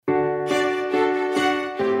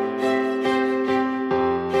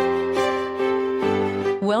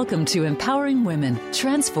Welcome to Empowering Women,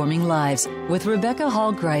 Transforming Lives with Rebecca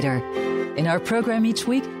Hall Greider. In our program each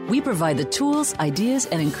week, we provide the tools, ideas,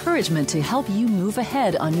 and encouragement to help you move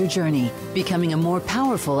ahead on your journey, becoming a more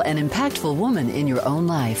powerful and impactful woman in your own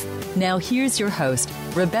life. Now here's your host,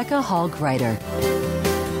 Rebecca Hall Greider.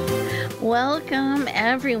 Welcome,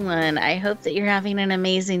 everyone. I hope that you're having an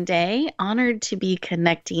amazing day. Honored to be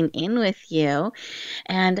connecting in with you.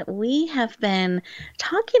 And we have been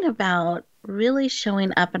talking about really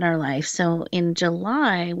showing up in our life. So in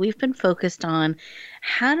July, we've been focused on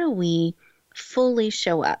how do we fully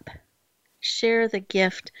show up, share the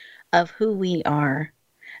gift of who we are,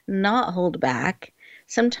 not hold back.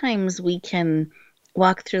 Sometimes we can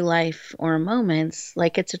walk through life or moments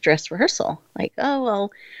like it's a dress rehearsal. Like,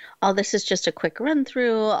 this is just a quick run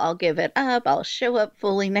through. I'll give it up. I'll show up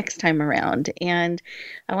fully next time around. And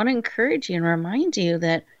I want to encourage you and remind you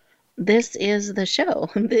that this is the show.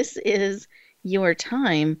 This is your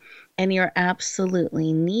time, and you're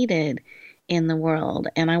absolutely needed in the world.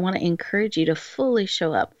 And I want to encourage you to fully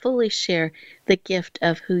show up, fully share the gift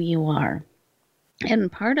of who you are.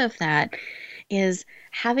 And part of that is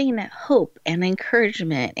having hope and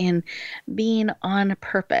encouragement and being on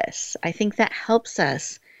purpose. I think that helps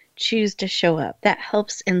us choose to show up. That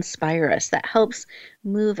helps inspire us. That helps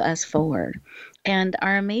move us forward. And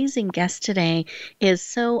our amazing guest today is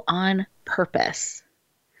so on purpose,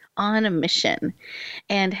 on a mission,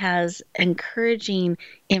 and has encouraging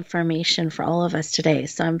information for all of us today.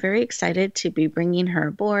 So I'm very excited to be bringing her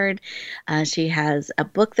aboard. She has a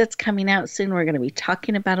book that's coming out soon. We're going to be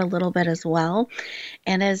talking about a little bit as well.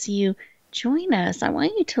 And as you join us, I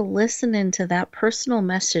want you to listen into that personal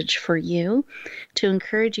message for you, to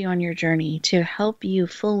encourage you on your journey, to help you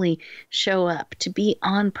fully show up, to be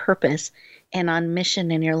on purpose and on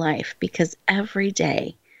mission in your life. Because every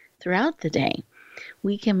day, throughout the day,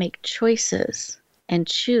 we can make choices and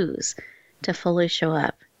choose to fully show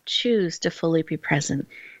up, choose to fully be present,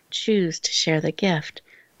 choose to share the gift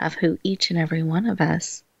of who each and every one of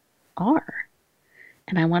us are.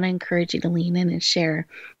 And I want to encourage you to lean in and share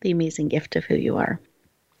the amazing gift of who you are.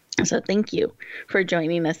 So thank you for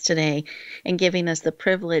joining us today and giving us the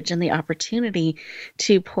privilege and the opportunity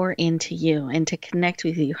to pour into you and to connect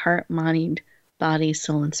with you, heart, mind, body,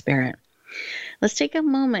 soul, and spirit. Let's take a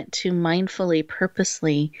moment to mindfully,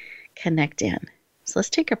 purposely connect in. So let's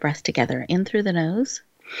take a breath together. In through the nose,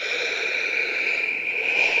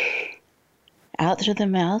 out through the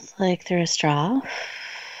mouth like through a straw.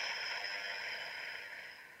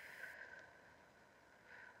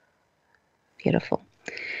 Beautiful.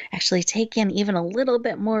 Actually take in even a little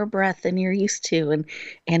bit more breath than you're used to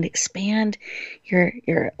and expand your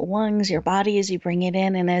lungs, your body as you bring it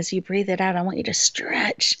in. And as you breathe it out, I want you to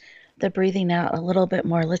stretch the breathing out a little bit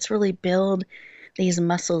more. Let's really build these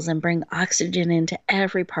muscles and bring oxygen into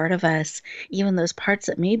every part of us, even those parts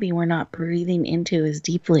that maybe we're not breathing into as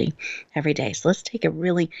deeply every day. So let's take a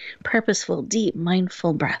really purposeful, deep,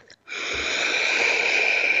 mindful breath.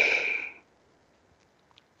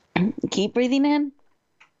 Keep breathing in.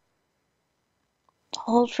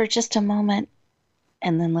 Hold for just a moment,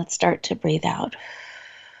 and then let's start to breathe out.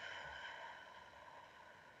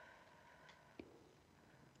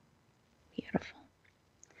 Beautiful.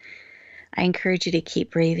 I encourage you to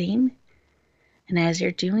keep breathing, and as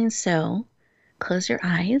you're doing so, close your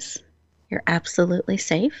eyes. You're absolutely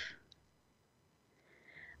safe,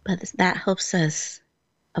 but that helps us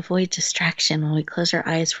avoid distraction when we close our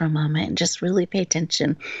eyes for a moment and just really pay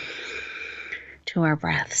attention to our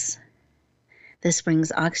breaths. This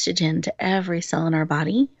brings oxygen to every cell in our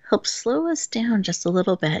body, helps slow us down just a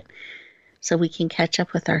little bit so we can catch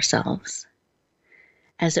up with ourselves.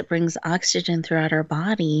 As it brings oxygen throughout our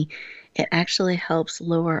body, it actually helps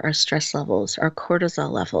lower our stress levels, our cortisol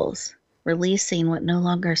levels, releasing what no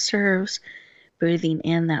longer serves, breathing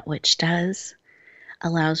in that which does,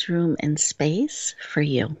 allows room and space for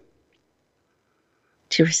you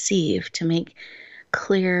to receive, to make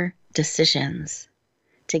clear decisions,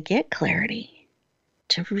 to get clarity,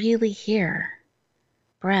 to really hear.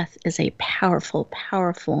 Breath is a powerful,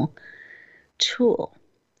 powerful tool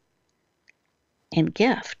and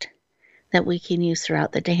gift that we can use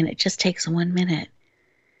throughout the day. And it just takes 1 minute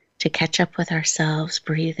to catch up with ourselves,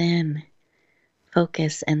 breathe in,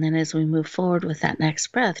 focus, and then as we move forward with that next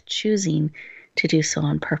breath, choosing to do so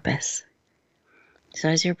on purpose. So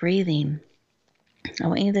as you're breathing, I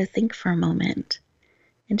want you to think for a moment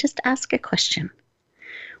and just ask a question.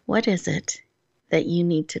 What is it that you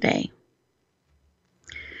need today?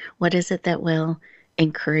 What is it that will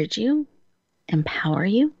encourage you, empower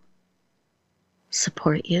you,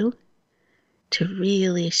 support you to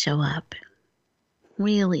really show up,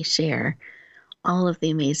 really share all of the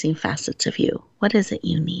amazing facets of you. What is it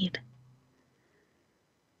you need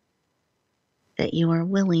that you are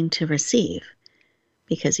willing to receive?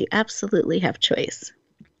 Because you absolutely have choice.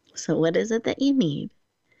 So what is it that you need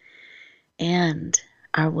and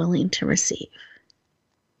are willing to receive?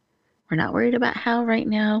 We're not worried about how right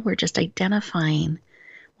now. We're just identifying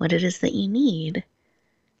what it is that you need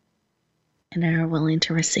and are willing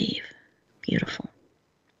to receive. Beautiful.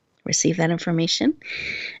 Receive that information.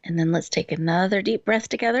 And then let's take another deep breath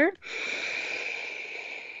together.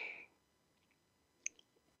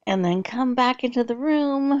 And then come back into the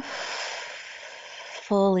room,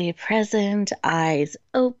 fully present, eyes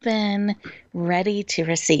open, ready to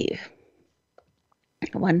receive.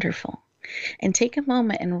 Wonderful. And take a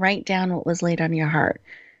moment and write down what was laid on your heart.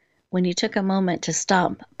 When you took a moment to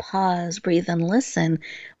stop, pause, breathe, and listen,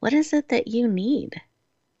 what is it that you need?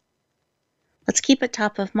 Let's keep it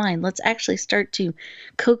top of mind. Let's actually start to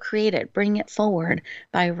co-create it, bring it forward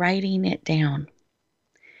by writing it down.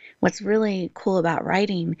 What's really cool about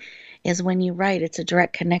writing is when you write, it's a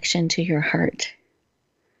direct connection to your heart.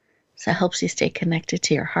 So it helps you stay connected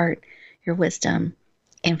to your heart, your wisdom,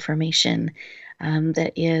 information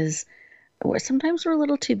that is, sometimes we're a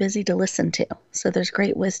little too busy to listen to. So there's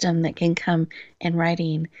great wisdom that can come in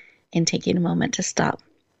writing and taking a moment to stop,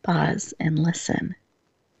 pause, and listen.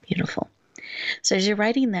 Beautiful. So as you're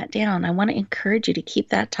writing that down, I want to encourage you to keep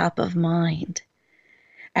that top of mind.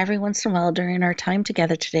 Every once in a while during our time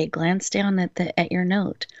together today, glance down at your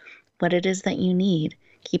note, what it is that you need.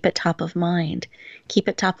 Keep it top of mind. Keep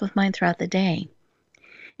it top of mind throughout the day.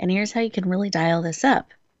 And here's how you can really dial this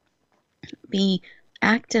up. Be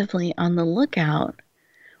actively on the lookout,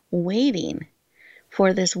 waiting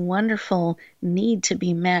for this wonderful need to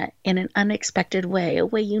be met in an unexpected way, a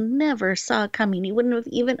way you never saw coming. You wouldn't have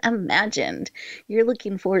even imagined. You're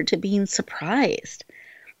looking forward to being surprised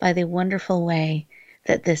by the wonderful way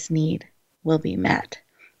that this need will be met.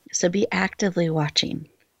 So be actively watching.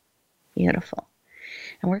 Beautiful.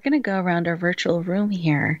 And we're going to go around our virtual room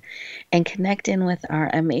here and connect in with our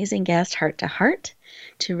amazing guest heart to heart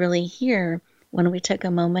to really hear, when we took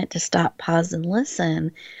a moment to stop, pause, and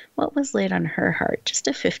listen, what was laid on her heart. Just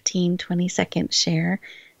a 15, 20-second share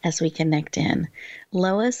as we connect in.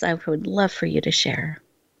 Lois, I would love for you to share.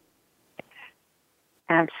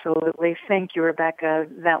 Absolutely. Thank you, Rebecca.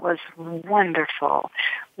 That was wonderful,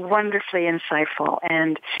 wonderfully insightful.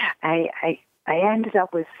 And I ended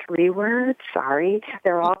up with 3 words. Sorry.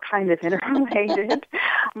 They're all kind of interrelated.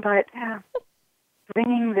 But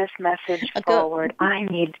bringing this message forward, I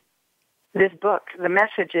need this book. The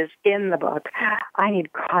message is in the book. I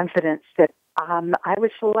need confidence that I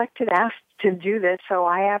was selected, asked to do this, so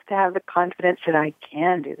I have to have the confidence that I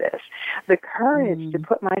can do this. The courage to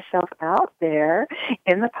put myself out there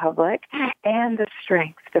in the public, and the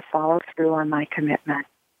strength to follow through on my commitment.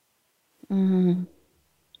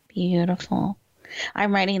 Beautiful.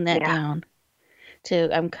 I'm writing that down.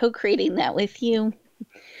 I'm co-creating that with you.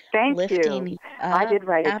 Thank you. I did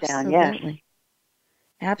write it down, yes.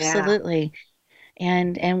 Absolutely.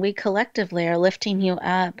 And we collectively are lifting you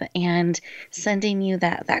up and sending you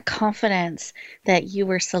that confidence that you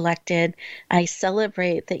were selected. I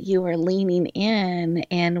celebrate that you are leaning in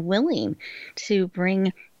and willing to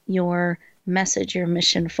bring your message, your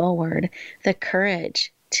mission forward, the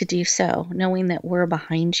courage to do so, knowing that we're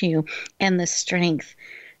behind you, and the strength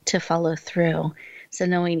to follow through. So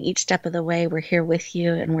knowing each step of the way, we're here with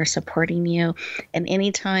you and we're supporting you. And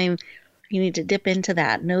anytime you need to dip into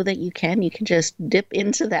that, know that you can just dip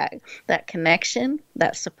into that connection,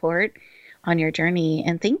 that support on your journey.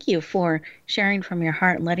 And thank you for sharing from your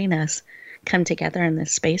heart and letting us come together in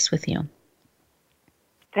this space with you.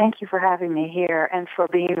 Thank you for having me here and for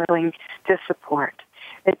being willing to support.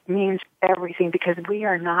 It means everything, because we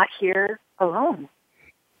are not here alone.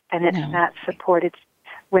 And it's that support. It's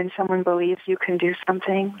when someone believes you can do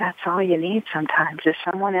something, that's all you need sometimes, is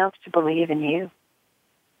someone else to believe in you.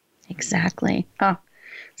 Exactly. Oh,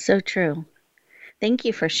 so true. Thank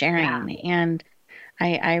you for sharing. Yeah. And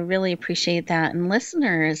I really appreciate that. And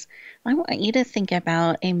listeners, I want you to think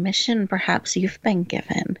about a mission perhaps you've been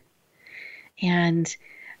given. And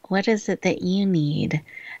what is it that you need?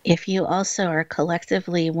 If you also are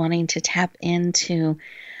collectively wanting to tap into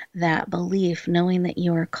that belief, knowing that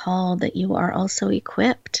you are called, that you are also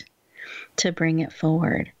equipped to bring it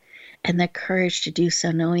forward, and the courage to do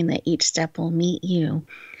so, knowing that each step will meet you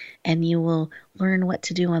and you will learn what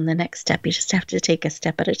to do on the next step. You just have to take a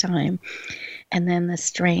step at a time. And then the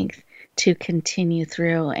strength to continue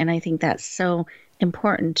through. And I think that's so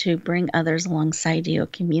important to bring others alongside you, a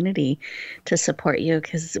community to support you,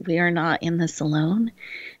 because we are not in this alone.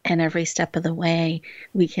 And every step of the way,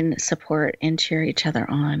 we can support and cheer each other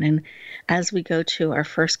on. And as we go to our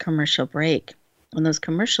first commercial break, when those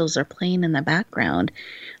commercials are playing in the background,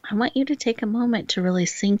 I want you to take a moment to really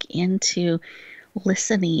sink into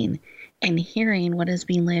listening and hearing what is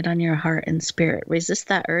being laid on your heart and spirit. Resist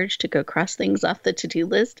that urge to go cross things off the to-do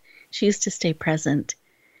list. Choose to stay present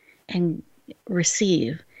and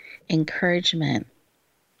receive encouragement,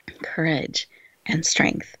 courage, and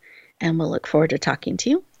strength. And we'll look forward to talking to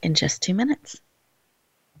you in just 2 minutes.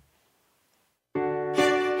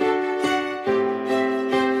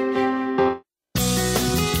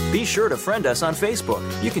 Be sure to friend us on Facebook.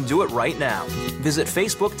 You can do it right now. Visit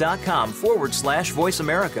facebook.com/Voice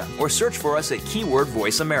America or search for us at keyword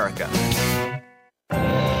Voice America.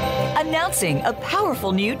 Announcing a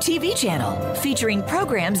powerful new TV channel featuring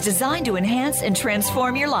programs designed to enhance and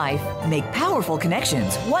transform your life. Make powerful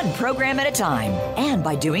connections, one program at a time. And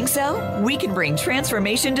by doing so, we can bring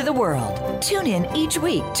transformation to the world. Tune in each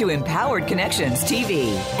week to Empowered Connections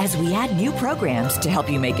TV as we add new programs to help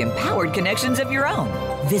you make empowered connections of your own.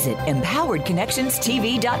 Visit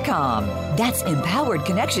empoweredconnectionstv.com. That's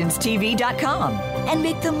empoweredconnectionstv.com. And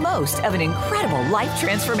make the most of an incredible life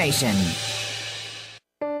transformation.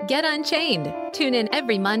 Get Unchained. Tune in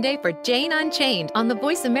every Monday for Jane Unchained on the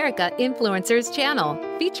Voice America Influencers channel,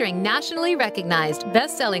 featuring nationally recognized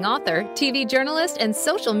best-selling author, TV journalist, and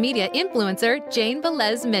social media influencer Jane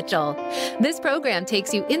Velez Mitchell. This program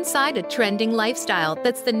takes you inside a trending lifestyle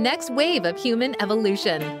that's the next wave of human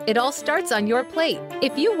evolution. It all starts on your plate.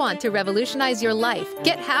 If you want to revolutionize your life,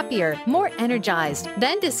 get happier, more energized,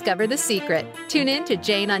 then discover the secret. Tune in to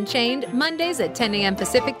Jane Unchained Mondays at 10 a.m.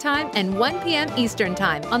 Pacific Time and 1 p.m. Eastern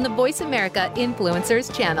Time on the Voice America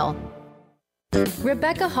Influencers channel.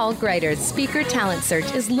 Rebecca Hall Greider's Speaker Talent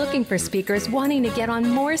Search is looking for speakers wanting to get on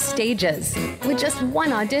more stages. With just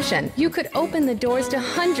one audition, you could open the doors to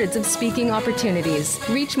hundreds of speaking opportunities,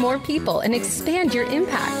 reach more people, and expand your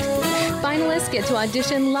impact. Finalists get to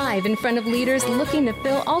audition live in front of leaders looking to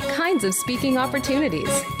fill all kinds of speaking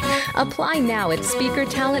opportunities. Apply now at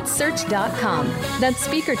SpeakerTalentSearch.com. That's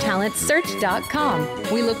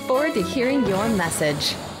SpeakerTalentSearch.com. We look forward to hearing your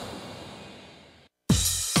message.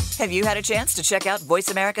 Have you had a chance to check out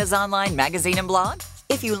Voice America's online magazine and blog?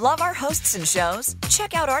 If you love our hosts and shows,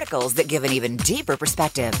 check out articles that give an even deeper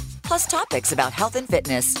perspective, plus topics about health and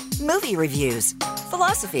fitness, movie reviews,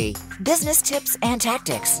 philosophy, business tips and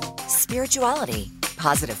tactics, spirituality,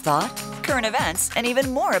 positive thought, current events, and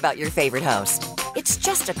even more about your favorite host. It's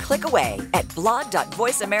just a click away at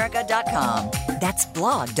blog.voiceamerica.com. That's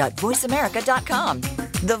blog.voiceamerica.com.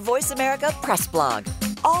 The Voice America Press Blog.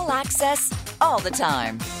 All access, all the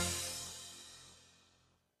time.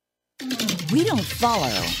 We don't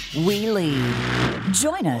follow, we lead.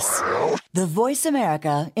 Join us, the Voice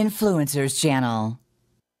America Influencers channel.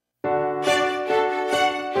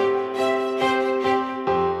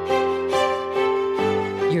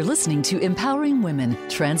 You're listening to Empowering Women,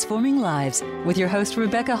 Transforming Lives with your host,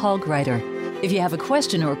 Rebecca Hall Greider. If you have a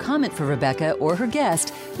question or comment for Rebecca or her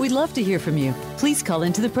guest, we'd love to hear from you. Please call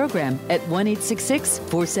into the program at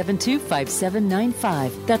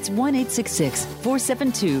 1-866-472-5795. That's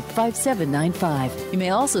 1-866-472-5795. You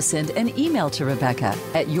may also send an email to Rebecca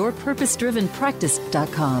at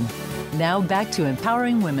yourpurposedrivenpractice.com. Now back to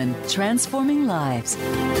Empowering Women, Transforming Lives.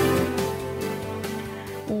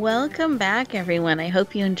 Welcome back, everyone. I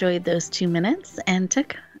hope you enjoyed those 2 minutes and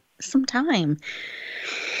took some time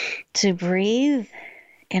to breathe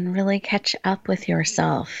and really catch up with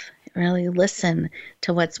yourself. Really listen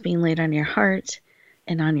to what's being laid on your heart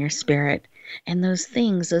and on your spirit. And those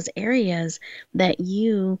things, those areas that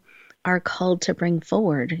you are called to bring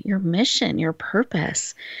forward, your mission, your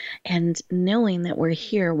purpose, and knowing that we're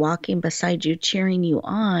here walking beside you, cheering you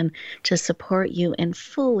on to support you and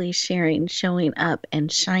fully sharing, showing up and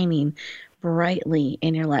shining brightly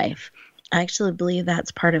in your life. I actually believe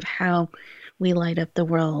that's part of how we light up the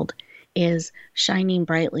world, is shining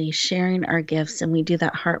brightly, sharing our gifts, and we do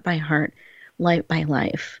that heart by heart, light by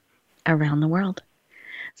life around the world.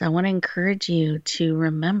 So I want to encourage you to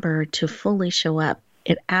remember to fully show up.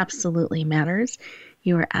 It absolutely matters.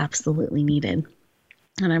 You are absolutely needed.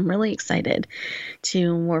 And I'm really excited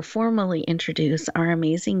to more formally introduce our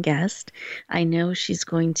amazing guest. I know she's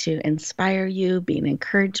going to inspire you, be an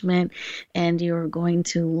encouragement, and you're going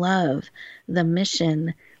to love the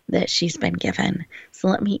mission that she's been given. So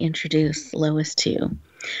let me introduce Lois to you.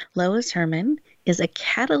 Lois Herman is a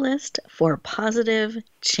catalyst for positive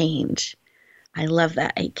change. I love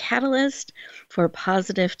that. A catalyst for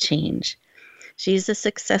positive change. She's a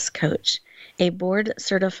success coach, a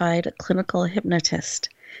board-certified clinical hypnotist,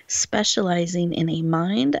 specializing in a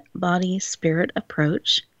mind, body, spirit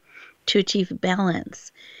approach to achieve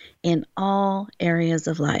balance in all areas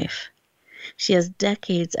of life. She has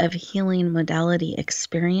decades of healing modality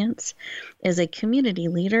experience as a community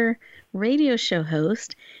leader, radio show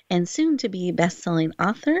host, and soon to be best-selling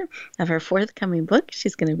author of her forthcoming book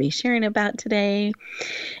she's going to be sharing about today.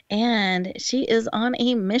 And she is on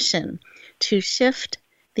a mission to shift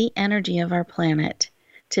the energy of our planet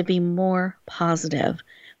to be more positive,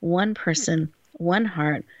 one person, one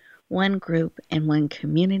heart, one group, and one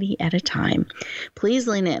community at a time. Please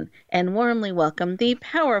lean in and warmly welcome the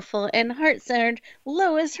powerful and heart-centered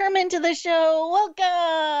Lois Herman to the show.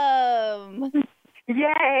 Welcome!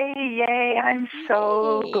 Yay, yay. I'm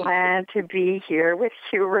so glad to be here with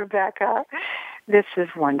you, Rebecca. This is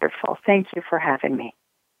wonderful. Thank you for having me.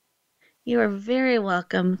 You are very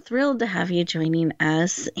welcome. Thrilled to have you joining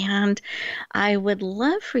us. And I would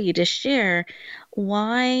love for you to share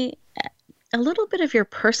why, a little bit of your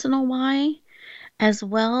personal why, as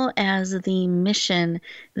well as the mission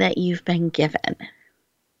that you've been given.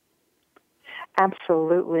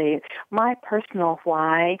 Absolutely. My personal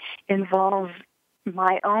why involves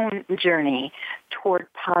my own journey toward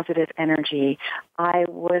positive energy. I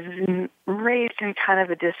was raised in kind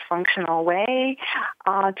of a dysfunctional way,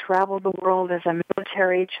 traveled the world as a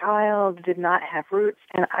military child, did not have roots,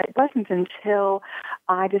 and it wasn't until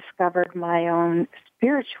I discovered my own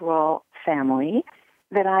spiritual family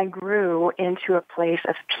that I grew into a place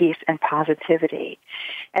of peace and positivity.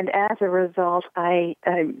 And as a result, I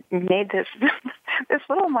made this this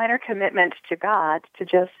little minor commitment to God to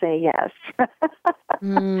just say yes.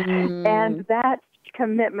 And that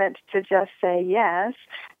commitment to just say yes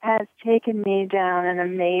has taken me down an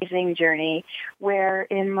amazing journey where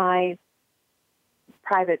in my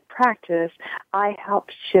private practice, I help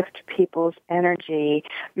shift people's energy,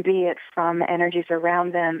 be it from energies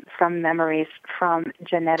around them, from memories, from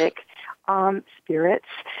genetic spirits,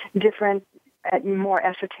 different, more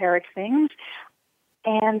esoteric things,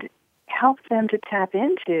 and help them to tap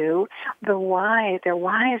into the why, their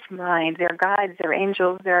wise mind, their guides, their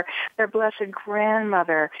angels, their blessed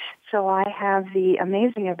grandmother. So I have the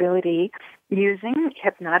amazing ability, using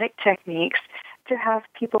hypnotic techniques, to have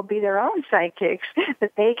people be their own psychics,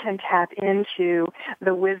 that they can tap into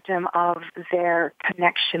the wisdom of their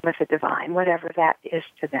connection with the divine, whatever that is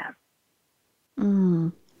to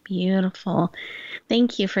them. Beautiful.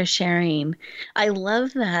 Thank you for sharing. I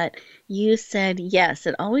love that you said yes.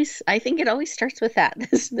 I think it always starts with that,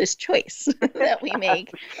 this choice that we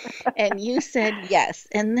make. And you said yes.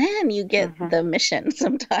 And then you get the mission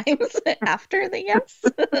sometimes after the yes,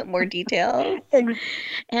 more details. And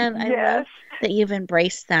I love that you've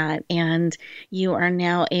embraced that, and you are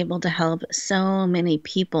now able to help so many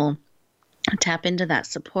people tap into that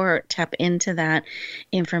support, tap into that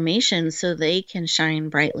information so they can shine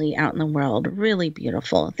brightly out in the world. Really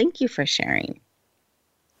beautiful. Thank you for sharing.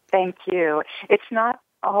 Thank you. It's not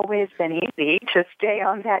always been easy to stay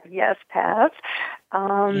on that yes path,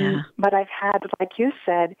 but I've had, like you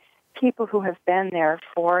said, people who have been there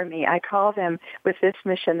for me. I call them, with this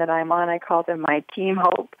mission that I'm on, I call them my Team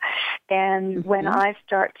Hope. And when I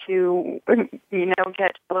start to,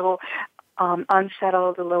 get a little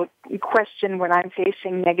unsettled, a little question when I'm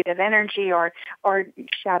facing negative energy or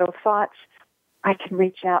shadow thoughts, I can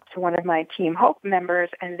reach out to one of my Team Hope members,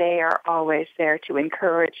 and they are always there to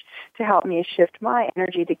encourage, to help me shift my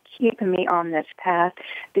energy, to keep me on this path,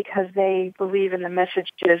 because they believe in the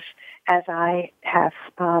messages as I have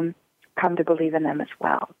come to believe in them as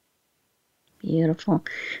well. Beautiful.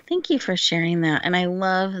 Thank you for sharing that. And I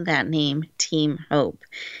love that name, Team Hope,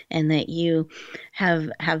 and that you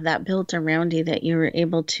have that built around you, that you're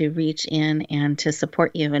able to reach in and to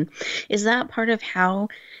support you. And is that part of how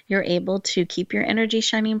you're able to keep your energy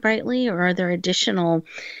shining brightly, or are there additional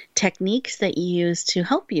techniques that you use to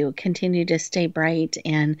help you continue to stay bright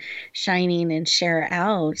and shining and share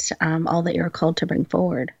out all that you're called to bring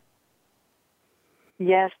forward?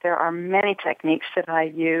 Yes, there are many techniques that I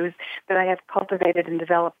use that I have cultivated and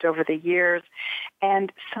developed over the years,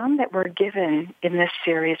 and some that were given in this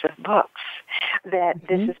series of books. That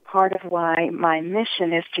this is part of why my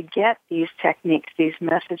mission is to get these techniques, these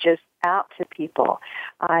messages out to people.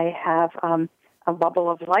 I have a bubble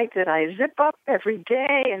of light that I zip up every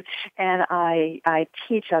day, and I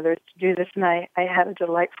teach others to do this. And I had a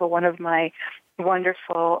delightful, one of my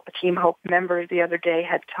wonderful Team Hope members the other day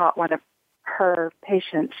had taught one of her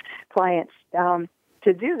clients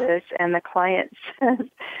to do this, and the client says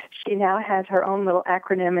she now has her own little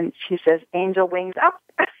acronym, and she says, Angel Wings Up.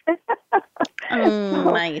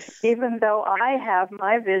 Oh, nice. Even though I have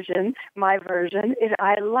my version,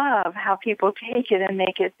 I love how people take it and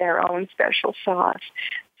make it their own special sauce.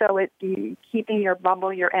 So it's keeping your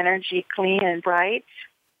bubble, your energy clean and bright,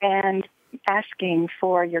 and asking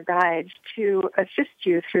for your guides to assist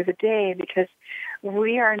you through the day, because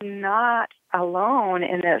we are not alone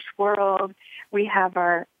in this world. We have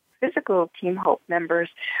our physical Team Hope members,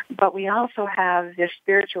 but we also have this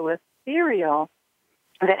spiritual ethereal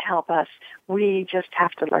that help us. We just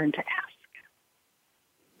have to learn to ask.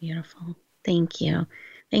 Beautiful. Thank you.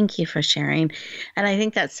 Thank you for sharing. And I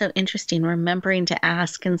think that's so interesting, remembering to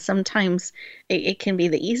ask. And sometimes it can be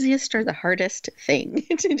the easiest or the hardest thing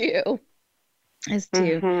to do, is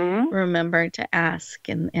to remember to ask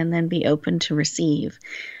and then be open to receive.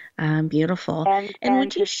 Beautiful. And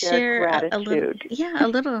would you share a little? Yeah, a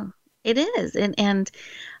little. It is. And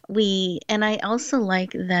I also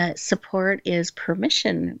like that support is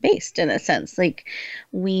permission based, in a sense. Like,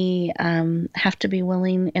 we have to be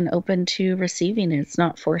willing and open to receiving it. It's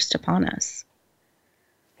not forced upon us.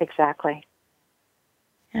 Exactly.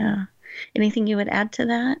 Yeah. Anything you would add to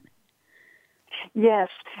that? Yes.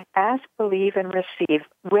 Ask, believe, and receive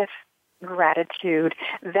with gratitude.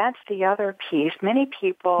 That's the other piece. Many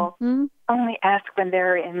people only ask when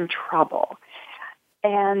they're in trouble.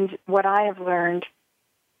 And what I have learned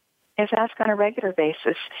is ask on a regular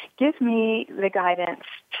basis. Give me the guidance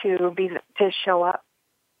to show up,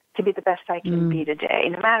 to be the best I can be today,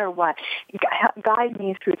 no matter what. Guide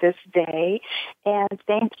me through this day, and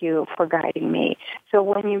thank you for guiding me. So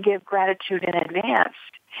when you give gratitude in advance,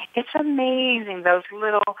 it's amazing, those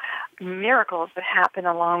little miracles that happen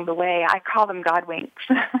along the way. I call them God winks.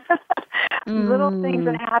 Little things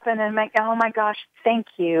that happen and make, oh my gosh, thank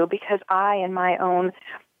you, because I, in my own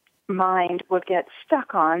mind, would get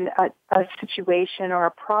stuck on a situation or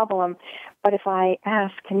a problem. But if I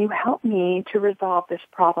ask, can you help me to resolve this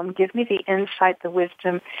problem? Give me the insight, the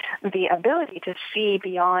wisdom, the ability to see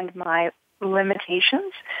beyond my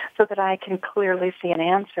limitations so that I can clearly see an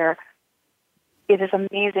answer. It is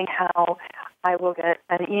amazing how I will get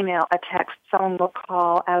an email, a text, someone will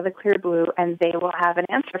call out of the clear blue, and they will have an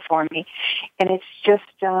answer for me. And it's just,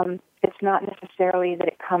 it's not necessarily that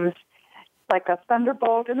it comes like a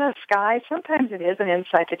thunderbolt in the sky. Sometimes it is an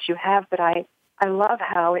insight that you have, but I love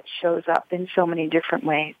how it shows up in so many different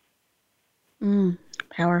ways.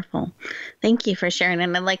 Powerful. Thank you for sharing.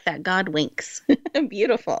 And I like that, God winks.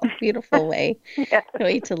 Beautiful, beautiful way,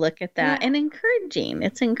 way to look at that. And encouraging.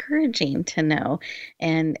 It's encouraging to know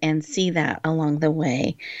and see that along the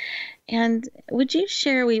way. And would you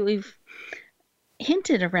share, we've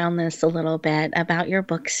hinted around this a little bit about your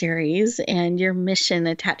book series and your mission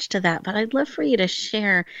attached to that, but I'd love for you to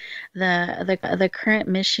share the current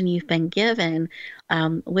mission you've been given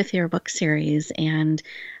with your book series, and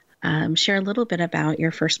share a little bit about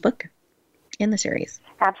your first book in the series.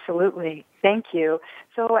 Absolutely. Thank you.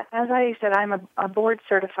 So as I said, I'm a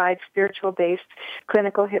board-certified spiritual-based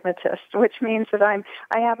clinical hypnotist, which means that I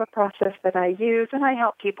have a process that I use, and I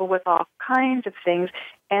help people with all kinds of things,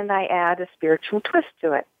 and I add a spiritual twist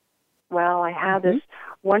to it. Well, I had this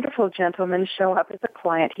wonderful gentleman show up as a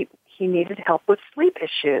client. He needed help with sleep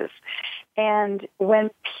issues. And when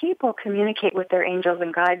people communicate with their angels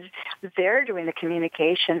and guides, they're doing the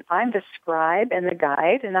communication. I'm the scribe and the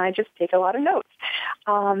guide, and I just take a lot of notes.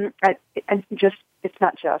 It's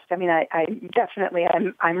not just. I mean, I definitely,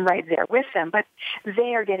 I'm right there with them, but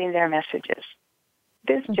they are getting their messages.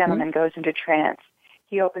 This gentleman goes into trance.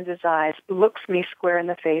 He opens his eyes, looks me square in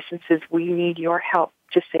the face, and says, "We need your help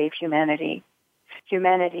to save humanity.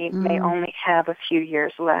 Humanity may only have a few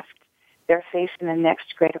years left. They're facing the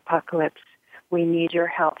next great apocalypse. We need your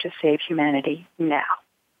help to save humanity now."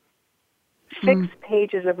 6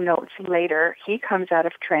 pages of notes later, he comes out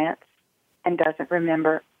of trance and doesn't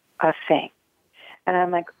remember a thing. And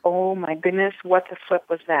I'm like, oh my goodness, what the flip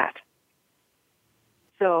was that?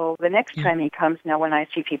 So the next time he comes, now when I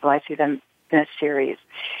see people, I see them in a series.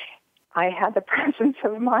 I had the presence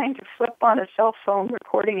of mind to flip on a cell phone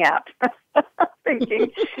recording app,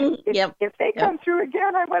 thinking if they come through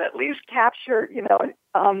again, I would at least capture,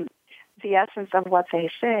 the essence of what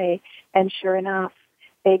they say. And sure enough,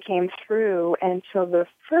 they came through. And so the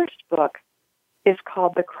first book is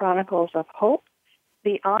called The Chronicles of Hope.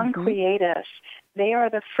 The Uncreatus, they are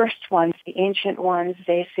the first ones, the ancient ones.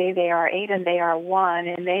 They say they are 8 and they are 1,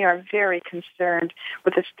 and they are very concerned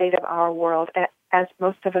with the state of our world, as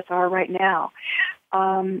most of us are right now.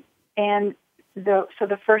 So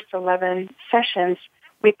the first 11 sessions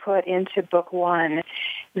we put into book one,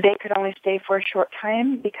 they could only stay for a short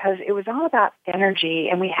time because it was all about energy,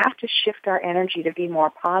 and we have to shift our energy to be more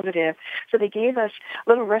positive. So they gave us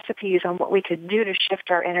little recipes on what we could do to shift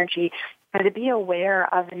our energy and to be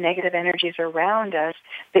aware of the negative energies around us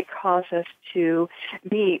that cause us to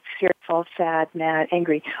be fearful, sad, mad,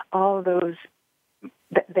 angry. All of those,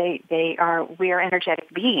 we are energetic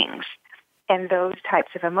beings, and those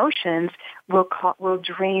types of emotions will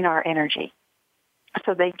drain our energy.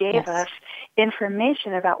 So they gave us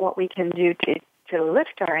information about what we can do to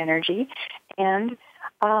lift our energy, and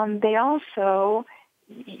they also,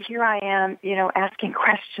 here I am, asking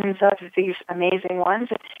questions of these amazing ones,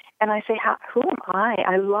 and I say, who am I?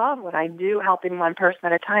 I love what I do, helping one person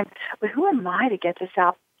at a time, but who am I to get this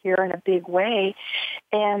out here in a big way?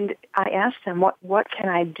 And I asked them, what can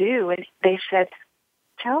I do? And they said,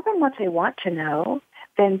 tell them what they want to know,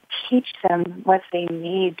 then teach them what they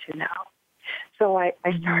need to know. So I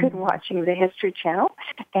started watching the History Channel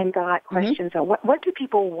and got questions on what do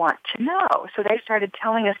people want to know. So they started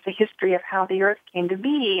telling us the history of how the Earth came to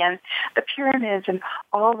be and the pyramids and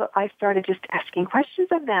I started just asking questions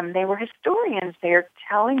of them. They were historians. They are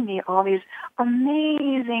telling me all these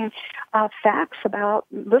amazing facts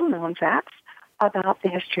little-known facts about the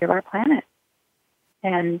history of our planet.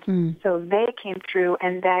 And so they came through,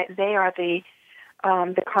 and they are the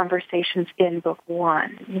conversations in book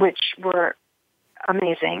one, which were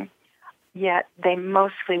amazing, yet they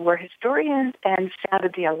mostly were historians and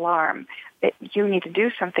sounded the alarm that you need to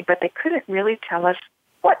do something, but they couldn't really tell us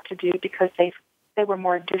what to do because they were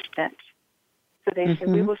more distant. So they said,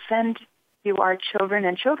 we will send you our children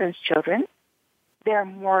and children's children. They're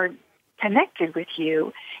more connected with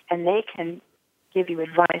you, and they can give you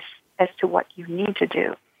advice as to what you need to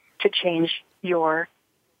do to change your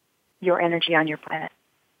energy on your planet.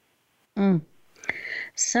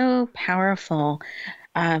 So powerful.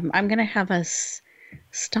 I'm going to have us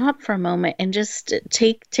stop for a moment and just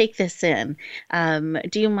take this in.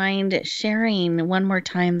 Do you mind sharing one more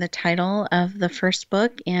time the title of the first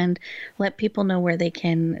book and let people know where they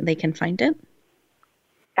can find it?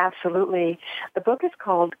 Absolutely. The book is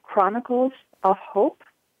called Chronicles of Hope.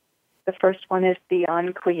 The first one is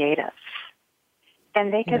Beyond Creative.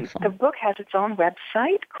 And the book has its own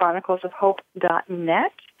website,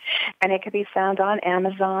 chroniclesofhope.net, and it can be found on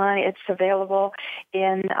Amazon. It's available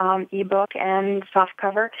in ebook and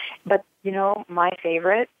softcover. But, my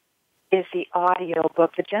favorite is the audio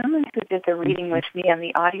book. The gentleman who did the reading with me on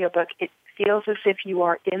the audio book, it feels as if you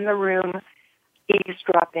are in the room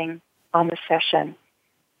eavesdropping on the session.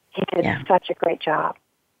 He did such a great job.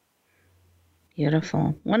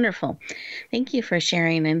 Beautiful. Wonderful. Thank you for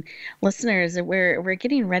sharing. And listeners, we're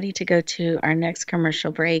getting ready to go to our next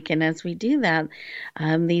commercial break. And as we do that,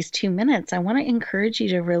 these 2 minutes, I want to encourage you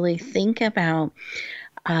to really think about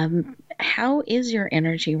how is your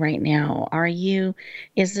energy right now?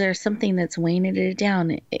 Is there something that's weighing it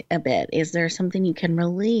down a bit? Is there something you can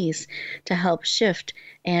release to help shift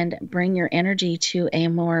and bring your energy to a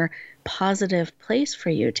more positive place for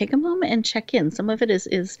you? Take a moment and check in. Some of it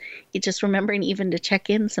is just remembering even to check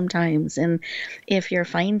in sometimes. And if you're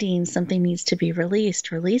finding something needs to be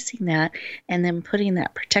released, releasing that and then putting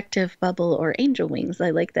that protective bubble or angel wings.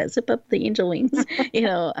 I like that. Zip up the angel wings,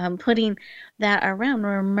 putting that around,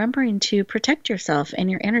 remembering to protect yourself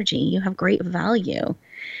and your energy. You have great value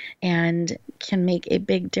and can make a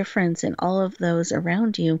big difference in all of those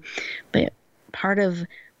around you. But part of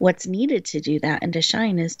what's needed to do that and to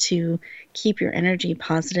shine is to keep your energy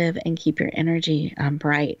positive and keep your energy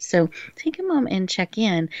bright. So take a moment and check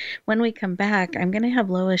in. When we come back, I'm going to have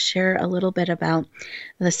Lois share a little bit about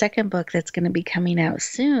the second book that's going to be coming out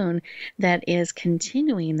soon that is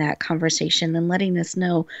continuing that conversation and letting us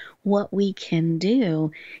know what we can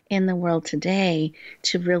do in the world today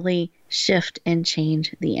to really shift and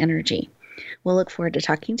change the energy. We'll look forward to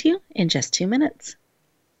talking to you in just 2 minutes.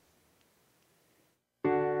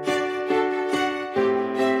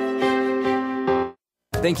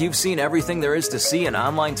 Think you've seen everything there is to see in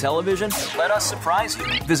online television? Let us surprise you.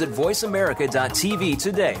 Visit voiceamerica.tv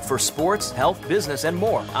today for sports, health, business, and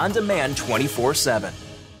more on demand 24/7.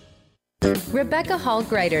 Rebecca Hall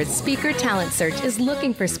Greider's Speaker Talent Search is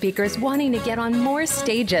looking for speakers wanting to get on more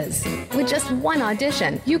stages. With just one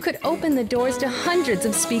audition, you could open the doors to hundreds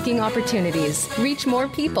of speaking opportunities, reach more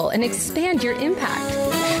people, and expand your impact.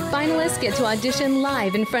 Finalists get to audition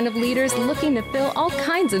live in front of leaders looking to fill all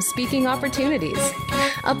kinds of speaking opportunities.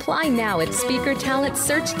 Apply now at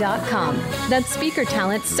SpeakerTalentSearch.com. That's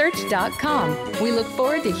SpeakerTalentSearch.com. We look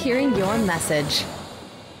forward to hearing your message.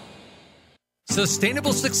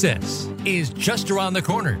 Sustainable success is just around the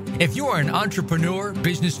corner. If you are an entrepreneur,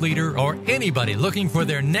 business leader, or anybody looking for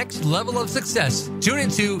their next level of success, tune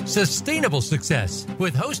into Sustainable Success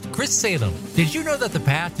with host Chris Salem. Did you know that the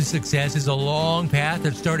path to success is a long path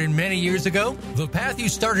that started many years ago? The path you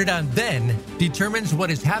started on then determines what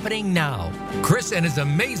is happening now. Chris and his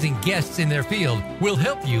amazing guests in their field will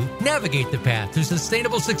help you navigate the path to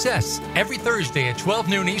sustainable success every Thursday at 12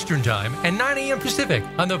 noon Eastern Time and 9 a.m. Pacific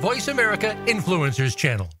on the Voice America Influencers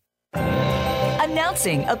Channel.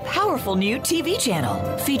 Announcing a powerful new TV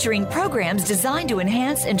channel featuring programs designed to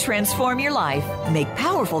enhance and transform your life. Make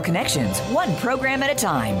powerful connections, one program at a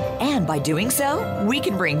time. And by doing so, we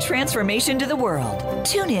can bring transformation to the world.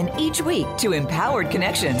 Tune in each week to Empowered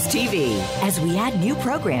Connections TV as we add new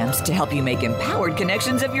programs to help you make empowered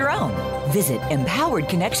connections of your own. Visit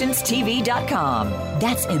empoweredconnectionstv.com.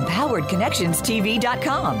 That's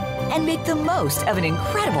empoweredconnectionstv.com. And make the most of an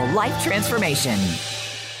incredible life transformation.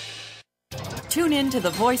 Tune in to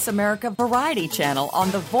the Voice America Variety channel on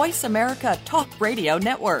the Voice America Talk Radio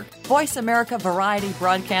Network. Voice America Variety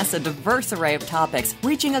broadcasts a diverse array of topics,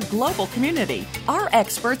 reaching a global community. Our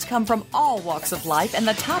experts come from all walks of life, and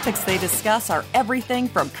the topics they discuss are everything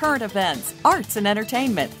from current events, arts and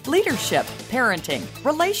entertainment, leadership, parenting,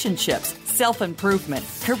 relationships, self-improvement,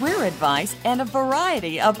 career advice, and a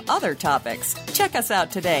variety of other topics. Check us out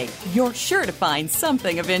today. You're sure to find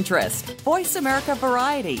something of interest. Voice America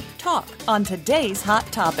Variety. Talk on today's hot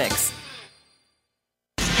topics.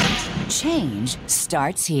 Change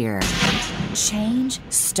starts here. Change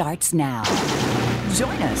starts now.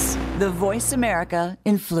 Join us, the Voice America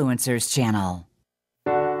Influencers Channel.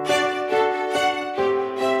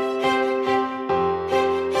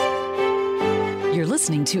 You're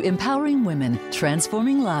listening to Empowering Women,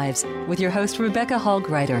 Transforming Lives with your host, Rebecca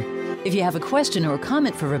Hall-Gruyter. If you have a question or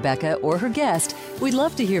comment for Rebecca or her guest, we'd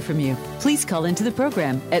love to hear from you. Please call into the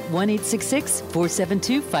program at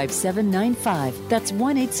 1-866-472-5795. That's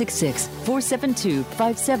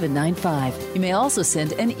 1-866-472-5795. You may also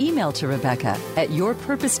send an email to Rebecca at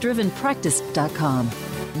yourpurposedrivenpractice.com.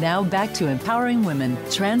 Now back to Empowering Women,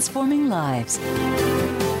 Transforming Lives.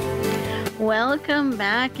 Welcome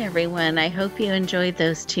back, everyone. I hope you enjoyed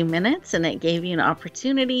those 2 minutes and it gave you an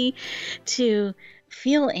opportunity to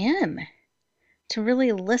feel in, to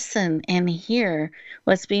really listen and hear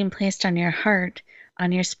what's being placed on your heart,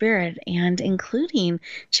 on your spirit, and including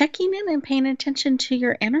checking in and paying attention to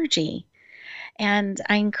your energy. And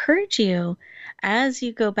I encourage you, as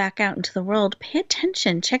you go back out into the world, pay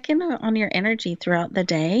attention, check in on your energy throughout the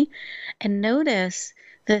day, and notice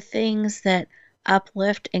the things that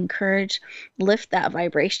uplift, encourage, lift that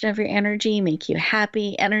vibration of your energy, make you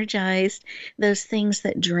happy, energized, those things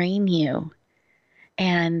that drain you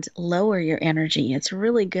and lower your energy. It's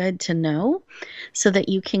really good to know so that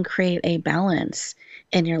you can create a balance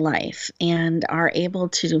in your life and are able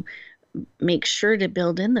to make sure to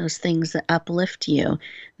build in those things that uplift you,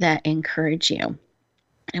 that encourage you.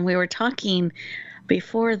 And we were talking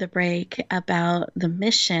before the break about the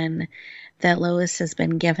mission that Lois has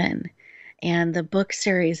been given and the book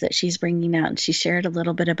series that she's bringing out. And she shared a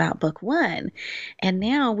little bit about book 1. And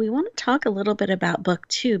now we want to talk a little bit about book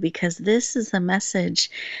 2, because this is a message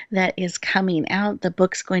that is coming out. The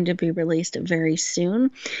book's going to be released very soon.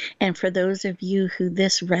 And for those of you who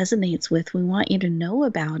this resonates with, we want you to know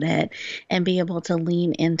about it and be able to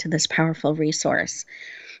lean into this powerful resource.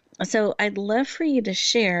 So I'd love for you to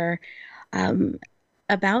share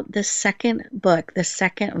about the second book, the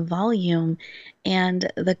second volume,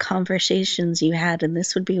 and the conversations you had. And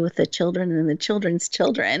this would be with the children and the children's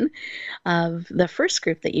children of the first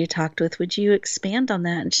group that you talked with. Would you expand on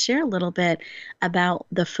that and share a little bit about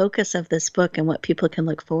the focus of this book and what people can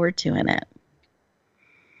look forward to in it?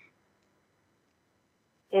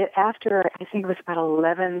 After, I think it was about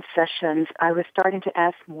 11 sessions, I was starting to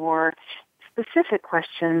ask more specific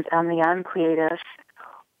questions on the uncreative.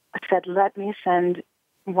 I said, let me send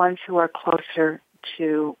ones who are closer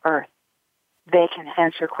to Earth. They can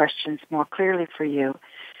answer questions more clearly for you.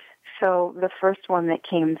 So the first one that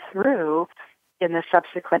came through in the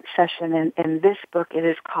subsequent session in this book, it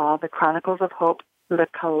is called The Chronicles of Hope, the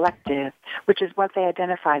Collective, which is what they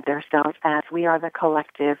identified themselves as. We are the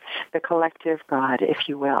collective God, if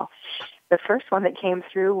you will. The first one that came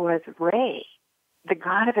through was Ray, the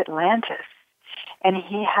god of Atlantis. And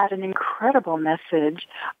he had an incredible message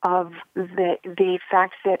of the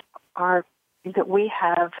fact that we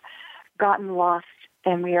have gotten lost,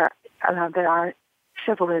 and we are that our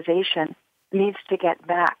civilization needs to get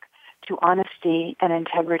back to honesty and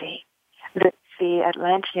integrity. That the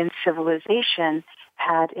Atlantean civilization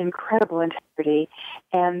had incredible integrity,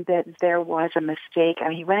 and that there was a mistake. I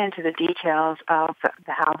mean, he went into the details of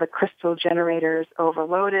how the crystal generators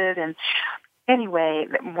overloaded. And anyway,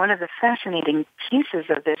 one of the fascinating pieces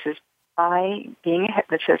of this is I, being a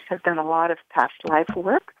hypnotist, have done a lot of past life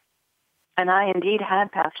work. And I indeed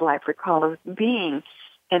had past life recall of being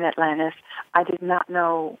in Atlantis. I did not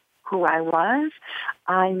know who I was.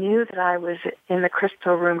 I knew that I was in the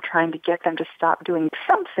crystal room trying to get them to stop doing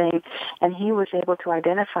something, and he was able to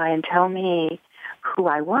identify and tell me who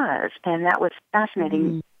I was, and that was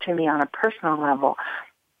fascinating to me on a personal level.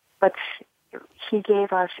 But he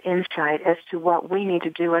gave us insight as to what we need to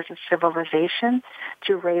do as a civilization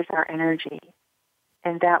to raise our energy,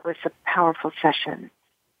 and that was a powerful session.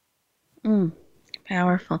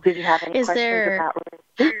 Powerful. Did you have any questions about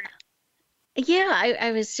it? Yeah,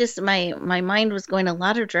 I was just, my mind was going a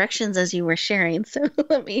lot of directions as you were sharing. So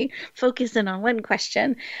let me focus in on one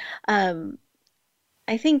question.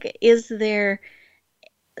 I think, is there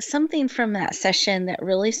something from that session that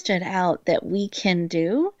really stood out that we can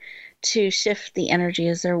do to shift the energy?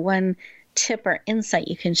 Is there one tip or insight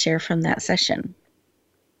you can share from that session?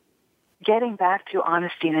 Getting back to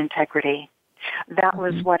honesty and integrity. That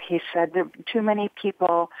was what he said. Too many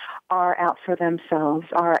people are out for themselves.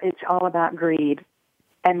 It's all about greed,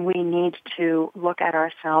 and we need to look at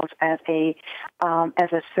ourselves as a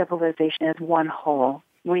civilization, as one whole.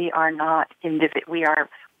 We are not we are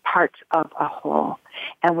parts of a whole,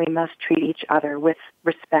 and we must treat each other with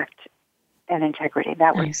respect and integrity.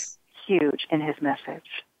 That was huge in his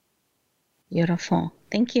message. Beautiful.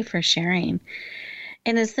 Thank you for sharing.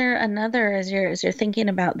 And is there another, as you're thinking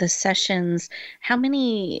about the sessions, how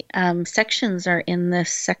many sections are in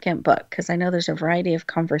this second book? Because I know there's a variety of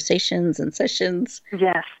conversations and sessions.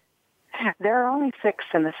 Yes. There are only 6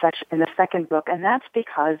 in the second book, and that's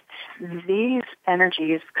because these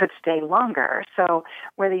energies could stay longer. So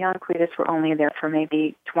where the Young-Quidus were only there for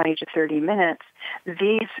maybe 20 to 30 minutes,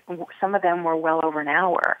 some of them were well over an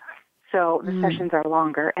hour. So the sessions are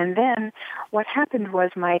longer. And then what happened was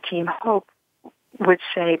my team, Hope, would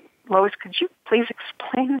say, Lois, could you please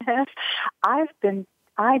explain this? I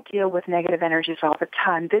deal with negative energies all the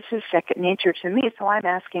time. This is second nature to me, so I'm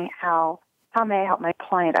asking how may I help my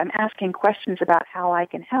client? I'm asking questions about how I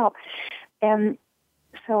can help. And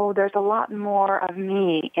so there's a lot more of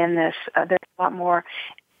me in this. There's a lot more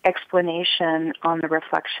explanation on the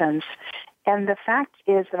reflections. And the fact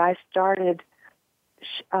is that I started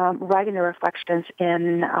writing the reflections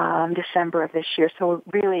in December of this year, so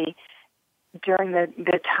really during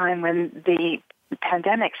the time when the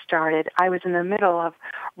pandemic started, I was in the middle of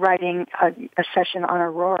writing a session on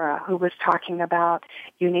Aurora, who was talking about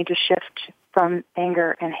you need to shift from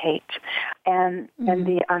anger and hate. And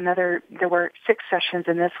there were 6 sessions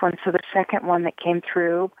in this one, so the second one that came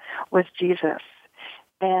through was Jesus.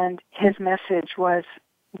 And his message was,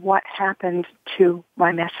 what happened to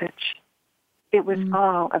my message? It was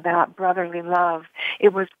all about brotherly love.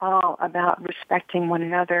 It was all about respecting one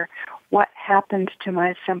another. What happened to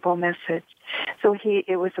my simple message? So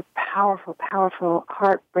it was a powerful, powerful,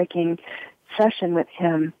 heartbreaking session with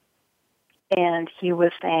him. And he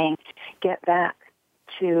was saying, get back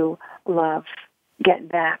to love. Get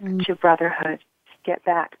back to brotherhood. Get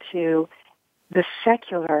back to the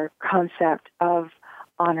secular concept of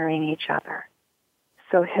honoring each other.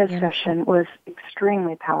 So his session was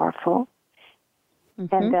extremely powerful.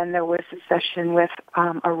 And then there was a session with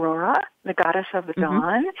Aurora, the goddess of the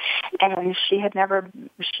dawn, and she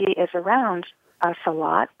is around us a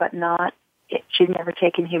lot, but she'd never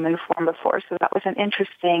taken human form before. So that was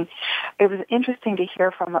it was interesting to hear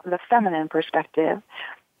from the feminine perspective.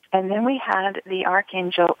 And then we had the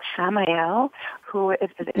Archangel Samael, who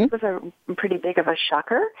it was a pretty big of a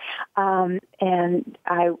shocker. And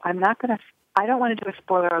I don't want to do a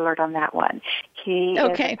spoiler alert on that one. He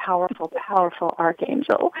is a powerful, powerful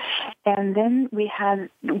archangel. And then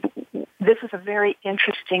this was a very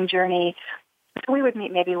interesting journey. So we would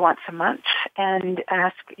meet maybe once a month and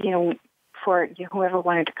ask, for whoever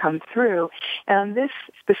wanted to come through. And on this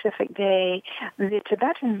specific day, the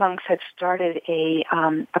Tibetan monks had started a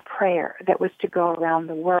prayer that was to go around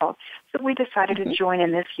the world. So we decided to join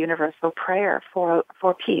in this universal prayer for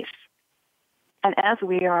peace. And as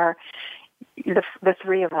we are, the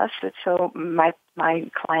 3 of us, so my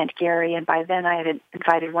client Gary, and by then I had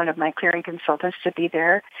invited one of my clearing consultants to be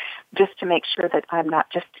there just to make sure that I'm not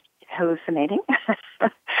just hallucinating.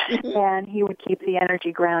 And he would keep the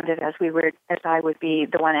energy grounded as I would be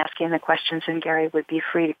the one asking the questions, and Gary would be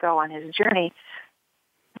free to go on his journey.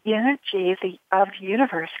 The energy of the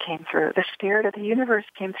universe came through. The spirit of the universe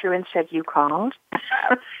came through and said, "You called."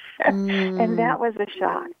 And that was a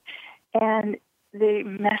shock. And the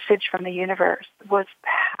message from the universe was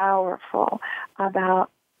powerful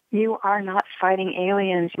about you are not fighting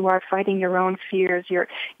aliens. You are fighting your own fears.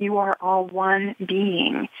 You are all one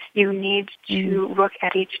being. You need to look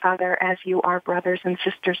at each other as you are brothers and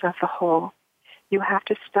sisters of the whole. You have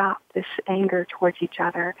to stop this anger towards each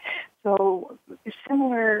other. So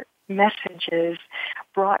similar messages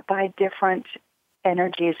brought by different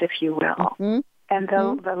energies, if you will. Mm-hmm. And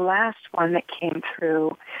the last one that came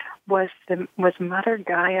through was Mother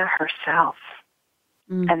Gaia herself.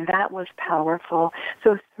 And that was powerful.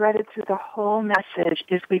 So threaded through the whole message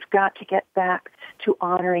is we've got to get back to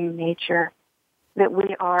honoring nature, that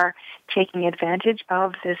we are taking advantage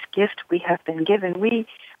of this gift we have been given. We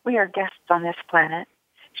are guests on this planet.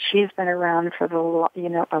 She's been around for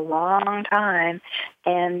a long time,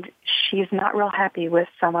 and she's not real happy with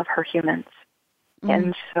some of her humans.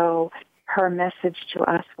 And so her message to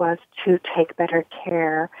us was to take better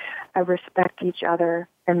care, respect each other,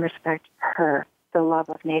 and respect her, the love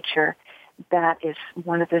of nature. That is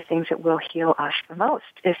one of the things that will heal us the most,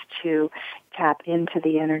 is to tap into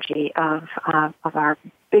the energy of our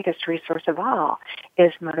biggest resource of all,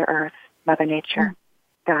 is Mother Earth, Mother Nature,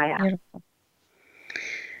 Gaia. Beautiful.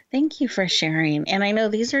 Thank you for sharing. And I know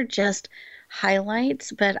these are just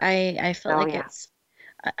highlights, but I felt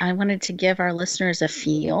I wanted to give our listeners a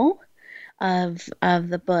feel of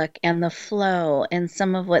the book and the flow and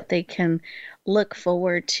some of what they can look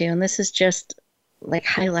forward to. And this is just like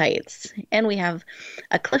highlights. And we have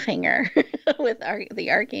a cliffhanger with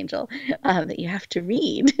the Archangel that you have to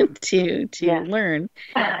read to learn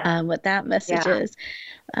what that message is.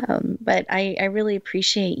 But I really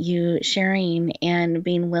appreciate you sharing and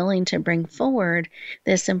being willing to bring forward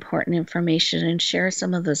this important information and share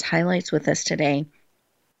some of those highlights with us today.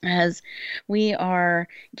 As we are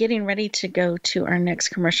getting ready to go to our next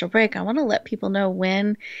commercial break, I want to let people know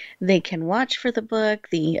when they can watch for the book,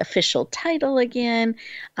 the official title again,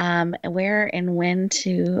 where and when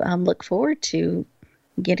to look forward to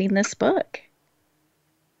getting this book.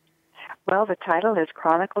 Well, the title is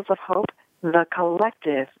Chronicles of Hope, The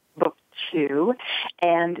Collective, Book 2,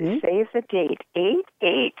 and save the date,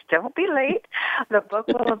 8/8. Don't be late. The book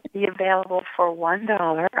will be available for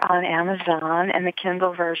 $1 on Amazon and the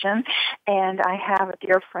Kindle version. And I have a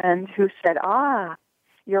dear friend who said,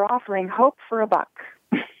 you're offering hope for $1.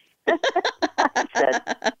 I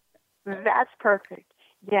said, that's perfect.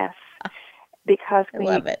 Yes, because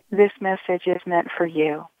this message is meant for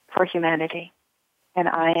you, for humanity. And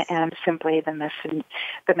I am simply the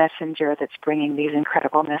messenger that's bringing these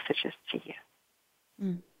incredible messages to you.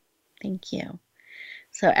 Thank you.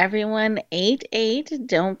 So everyone, 8/8,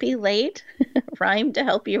 don't be late. Rhyme to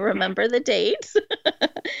help you remember the date.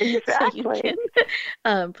 Exactly. So you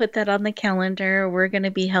can put that on the calendar. We're going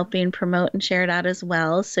to be helping promote and share it out as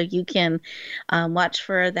well. So you can watch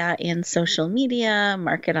for that in social media,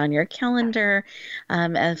 mark it on your calendar.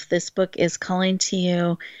 If this book is calling to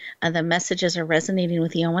you, the messages are resonating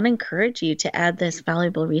with you, I want to encourage you to add this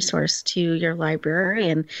valuable resource to your library.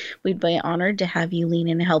 And we'd be honored to have you lean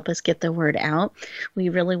in and help us get the word out. We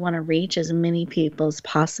really want to reach as many people as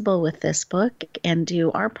possible with this book and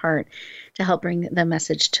do our part to help bring the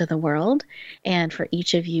message to the world, and for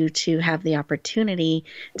each of you to have the opportunity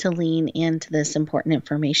to lean into this important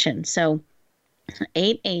information. So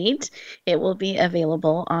 8/8, it will be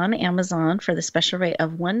available on Amazon for the special rate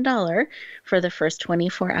of $1 for the first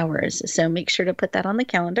 24 hours. So make sure to put that on the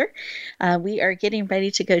calendar. We are getting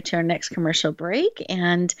ready to go to our next commercial break.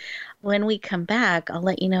 And when we come back, I'll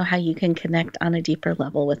let you know how you can connect on a deeper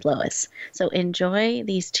level with Lois. So enjoy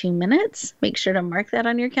these 2 minutes. Make sure to mark that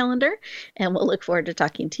on your calendar, and we'll look forward to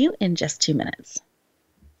talking to you in just 2 minutes.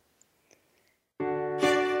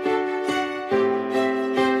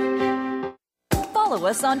 Follow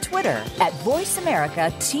us on Twitter at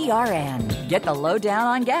VoiceAmericaTRN. Get the lowdown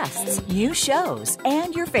on guests, new shows,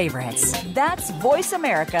 and your favorites. That's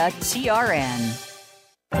VoiceAmericaTRN.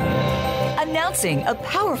 Announcing a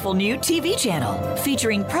powerful new TV channel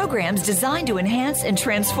featuring programs designed to enhance and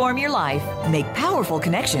transform your life. Make powerful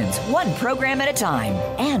connections, one program at a time.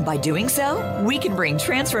 And by doing so, we can bring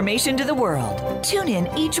transformation to the world. Tune in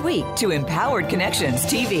each week to Empowered Connections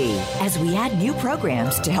TV as we add new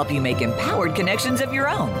programs to help you make empowered connections of your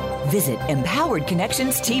own. Visit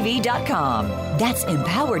EmpoweredConnectionsTV.com. That's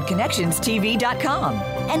EmpoweredConnectionsTV.com.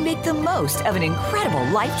 And make the most of an incredible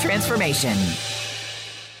life transformation.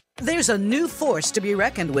 There's a new force to be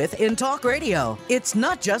reckoned with in talk radio. It's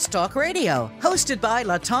not just talk radio. Hosted by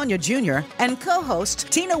LaTanya Jr. and co-hosts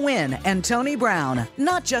Tina Wynn and Tony Brown.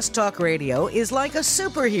 Not Just Talk Radio is like a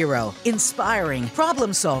superhero, inspiring,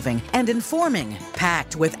 problem-solving, and informing.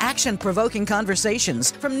 Packed with action-provoking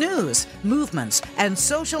conversations from news, movements, and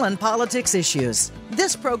social and politics issues.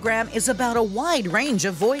 This program is about a wide range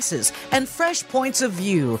of voices and fresh points of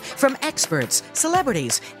view from experts,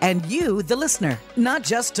 celebrities, and you, the listener. Not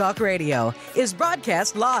Just Talk Radio is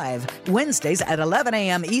broadcast live Wednesdays at 11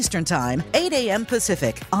 a.m. Eastern Time, 8 a.m.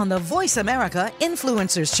 Pacific on the Voice America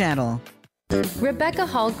Influencers Channel. Rebecca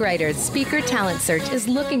Hall Greider's Speaker Talent Search is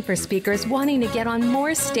looking for speakers wanting to get on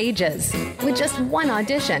more stages. With just one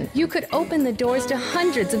audition, you could open the doors to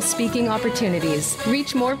hundreds of speaking opportunities,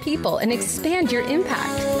 reach more people, and expand your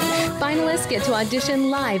impact. Finalists get to audition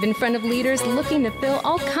live in front of leaders looking to fill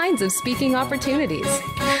all kinds of speaking opportunities.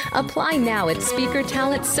 Apply now at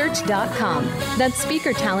SpeakerTalentSearch.com. That's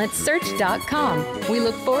SpeakerTalentSearch.com. We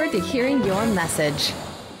look forward to hearing your message.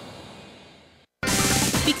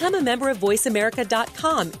 Become a member of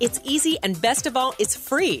VoiceAmerica.com. It's easy, and best of all, it's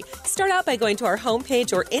free. Start out by going to our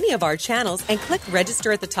homepage or any of our channels and click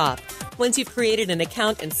Register at the top. Once you've created an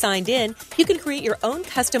account and signed in, you can create your own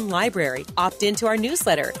custom library, opt into our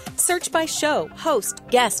newsletter, search by show, host,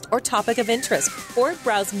 guest, or topic of interest, or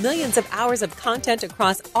browse millions of hours of content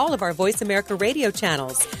across all of our Voice America radio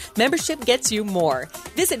channels. Membership gets you more.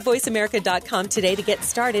 Visit VoiceAmerica.com today to get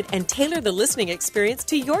started and tailor the listening experience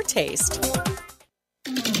to your taste.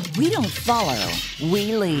 We don't follow,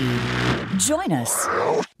 we lead. Join us,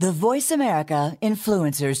 the Voice America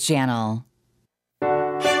Influencers Channel.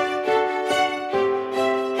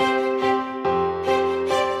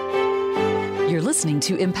 You're listening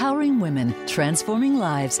to Empowering Women, Transforming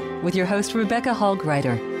Lives with your host, Rebecca Hall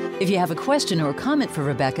Greider. If you have a question or comment for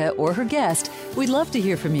Rebecca or her guest, we'd love to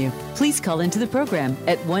hear from you. Please call into the program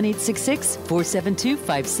at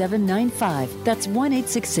 1-866-472-5795. That's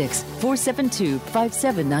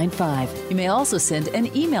 1-866-472-5795. You may also send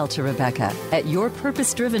an email to Rebecca at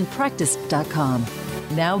yourpurposedrivenpractice.com.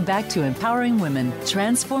 Now back to Empowering Women,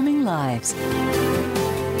 Transforming Lives.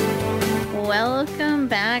 Welcome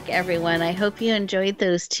back, everyone. I hope you enjoyed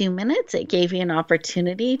those 2 minutes. It gave you an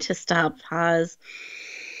opportunity to stop, pause,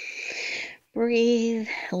 breathe,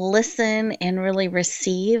 listen, and really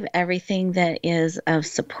receive everything that is of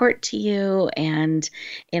support to you and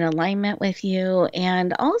in alignment with you.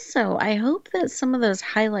 And also, I hope that some of those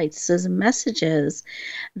highlights, those messages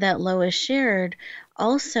that Lois shared,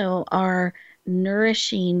 also are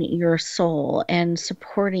nourishing your soul and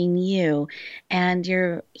supporting you, and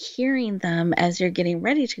you're hearing them as you're getting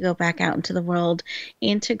ready to go back out into the world,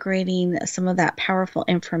 integrating some of that powerful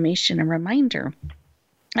information and reminder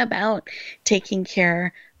about taking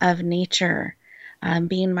care of nature,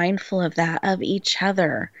 being mindful of that, of each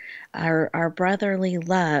other, our brotherly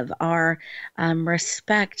love, our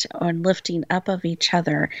respect and lifting up of each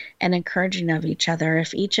other and encouraging of each other.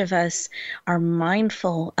 If each of us are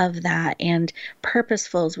mindful of that and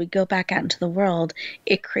purposeful as we go back out into the world,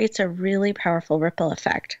 it creates a really powerful ripple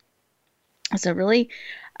effect. So really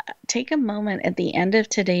take a moment at the end of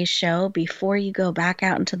today's show before you go back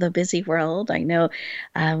out into the busy world. I know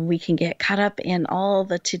we can get caught up in all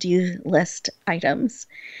the to-do list items.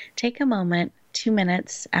 Take a moment, 2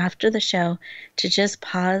 minutes after the show, to just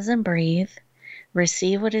pause and breathe,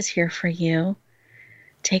 receive what is here for you,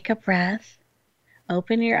 take a breath,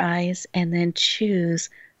 open your eyes, and then choose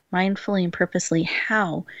mindfully and purposely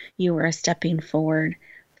how you are stepping forward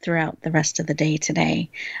throughout the rest of the day today.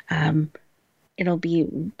 It'll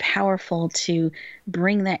be powerful to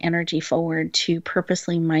bring that energy forward, to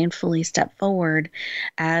purposely, mindfully step forward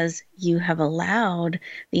as you have allowed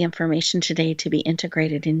the information today to be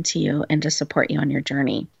integrated into you and to support you on your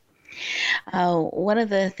journey. One of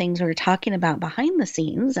the things we were talking about behind the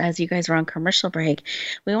scenes as you guys were on commercial break,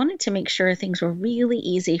 we wanted to make sure things were really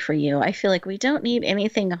easy for you. I feel like we don't need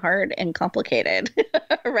anything hard and complicated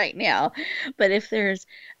right now, but if there's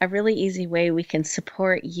a really easy way we can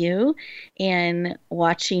support you in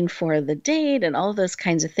watching for the date and all those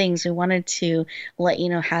kinds of things, we wanted to let you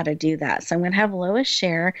know how to do that. So I'm going to have Lois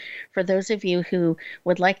share for those of you who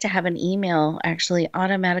would like to have an email actually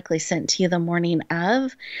automatically sent to you the morning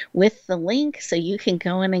of with the link, so you can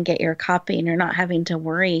go in and get your copy and you're not having to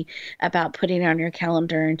worry about putting it on your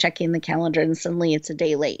calendar and checking the calendar and suddenly it's a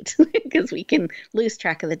day late because we can lose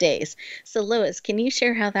track of the days. So Lois, can you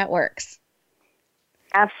share how that works?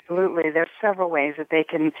 Absolutely. There's several ways that they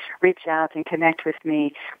can reach out and connect with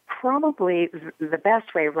me. Probably the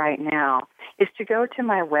best way right now is to go to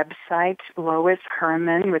my website,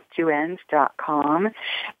 LoisHerman with 2Ns.com,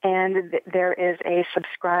 and there is a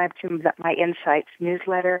subscribe to my Insights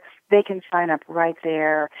newsletter. They can sign up right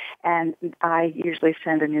there, and I usually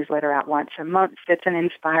send a newsletter out once a month. It's an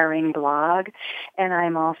inspiring blog, and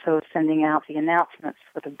I'm also sending out the announcements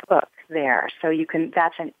for the book there. So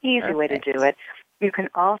that's an easy way to do it. You can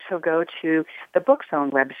also go to the Book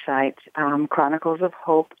Zone website,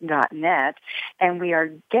 chroniclesofhope.net, and we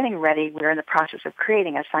are getting ready. We're in the process of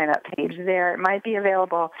creating a sign-up page there. It might be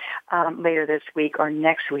available later this week or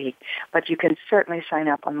next week, but you can certainly sign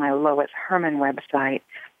up on my Lois Herman website,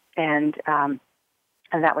 and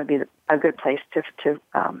that would be a good place to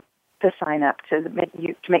sign up to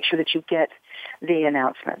make sure that you get the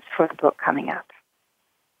announcements for the book coming up.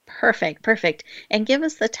 Perfect. And give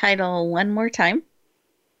us the title one more time.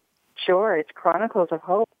 Sure, it's Chronicles of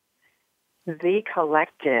Hope, The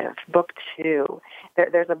Collective, Book 2.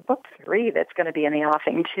 There's a Book 3 that's going to be in the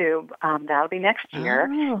offing, too. That'll be next year,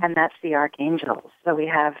 and that's the Archangels. So we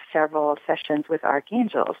have several sessions with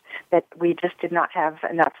Archangels that we just did not have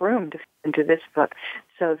enough room to fit into this book,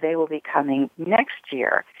 so they will be coming next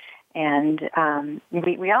year. And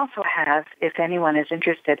we also have, if anyone is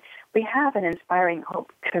interested, we have an Inspiring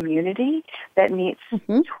Hope community that meets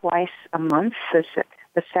twice a month,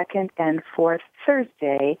 the second and fourth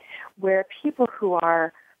Thursday, where people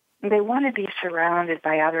they want to be surrounded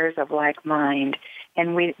by others of like mind.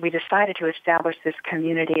 And we decided to establish this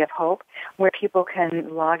community of hope where people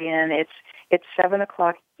can log in. It's 7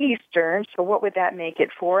 o'clock Eastern, so what would that make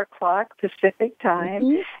it? 4 o'clock Pacific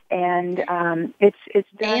time, and it's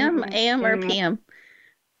done AM or PM?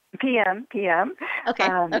 PM.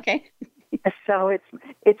 Okay. So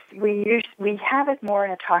we have it more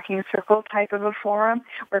in a talking circle type of a forum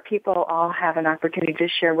where people all have an opportunity to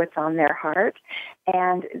share what's on their heart.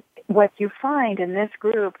 And what you find in this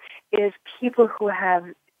group is people who have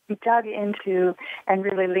dug into and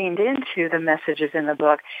really leaned into the messages in the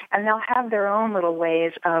book, and they'll have their own little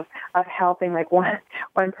ways of helping. Like one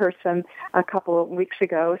person a couple of weeks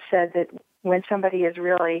ago said that when somebody is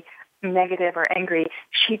really negative or angry,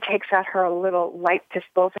 she takes out her little light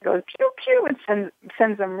pistols and goes pew pew and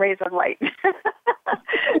sends them rays of light.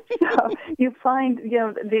 So you find,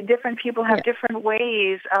 the different people have different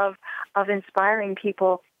ways of inspiring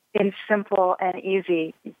people in simple and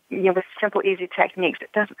easy, with simple, easy techniques.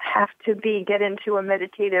 It doesn't have to get into a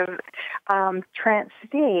meditative trance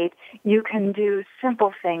state. You can do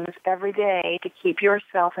simple things every day to keep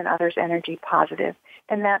yourself and others' energy positive.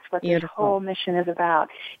 And that's what this whole mission is about,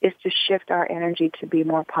 is to shift our energy to be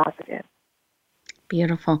more positive.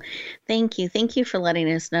 Beautiful. Thank you. Thank you for letting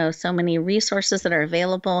us know so many resources that are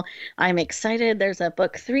available. I'm excited. There's a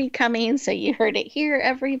book 3 coming, so you heard it here,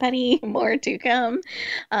 everybody. More to come.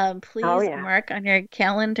 Please mark on your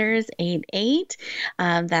calendars 8/8.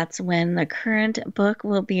 That's when the current book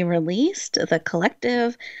will be released, The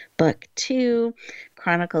Collective, Book 2,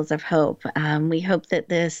 Chronicles of Hope. We hope that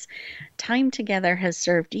this time together has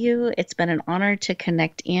served you. It's been an honor to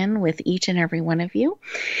connect in with each and every one of you.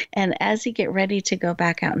 And as you get ready to go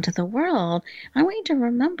back out into the world, I want you to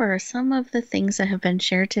remember some of the things that have been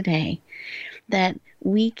shared today that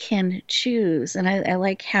we can choose. And I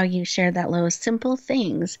like how you shared that, Lois, simple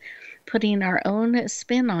things, putting our own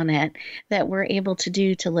spin on it that we're able to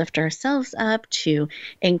do to lift ourselves up, to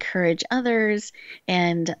encourage others,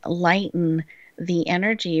 and lighten the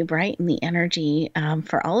energy, brighten the energy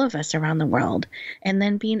for all of us around the world, and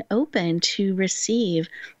then being open to receive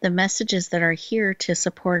the messages that are here to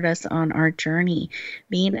support us on our journey,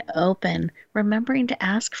 being open, remembering to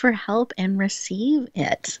ask for help and receive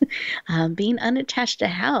it, being unattached to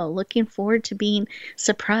how, looking forward to being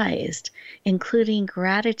surprised, including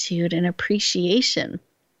gratitude and appreciation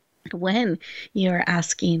when you're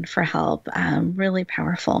asking for help. Really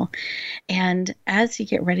powerful. And as you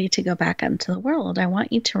get ready to go back out into the world, I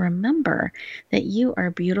want you to remember that you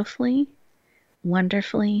are beautifully,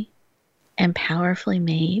 wonderfully, and powerfully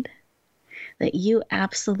made, that you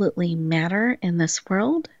absolutely matter in this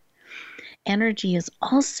world. Energy is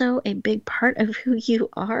also a big part of who you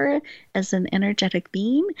are as an energetic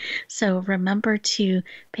being. So remember to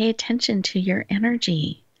pay attention to your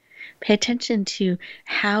energy. Pay attention to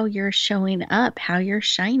how you're showing up, how you're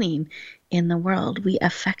shining in the world. We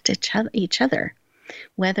affect each other.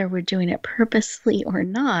 Whether we're doing it purposely or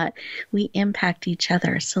not, we impact each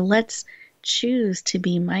other. So let's choose to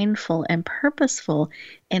be mindful and purposeful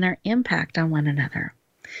in our impact on one another.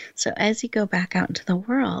 So as you go back out into the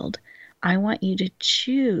world, I want you to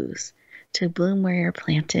choose to bloom where you're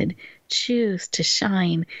planted. Choose to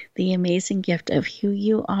shine the amazing gift of who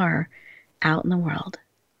you are out in the world.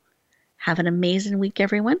 Have an amazing week,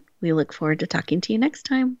 everyone. We look forward to talking to you next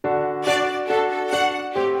time.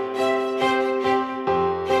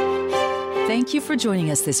 Thank you for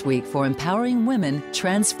joining us this week for Empowering Women,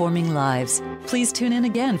 Transforming Lives. Please tune in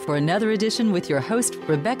again for another edition with your host,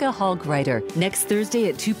 Rebecca Hall-Gruyter, next Thursday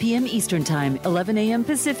at 2 p.m. Eastern Time, 11 a.m.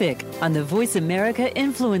 Pacific, on the Voice America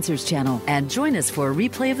Influencers Channel. And join us for a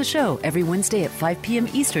replay of the show every Wednesday at 5 p.m.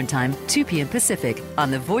 Eastern Time, 2 p.m. Pacific,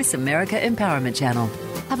 on the Voice America Empowerment Channel.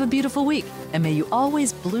 Have a beautiful week, and may you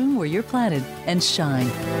always bloom where you're planted and shine.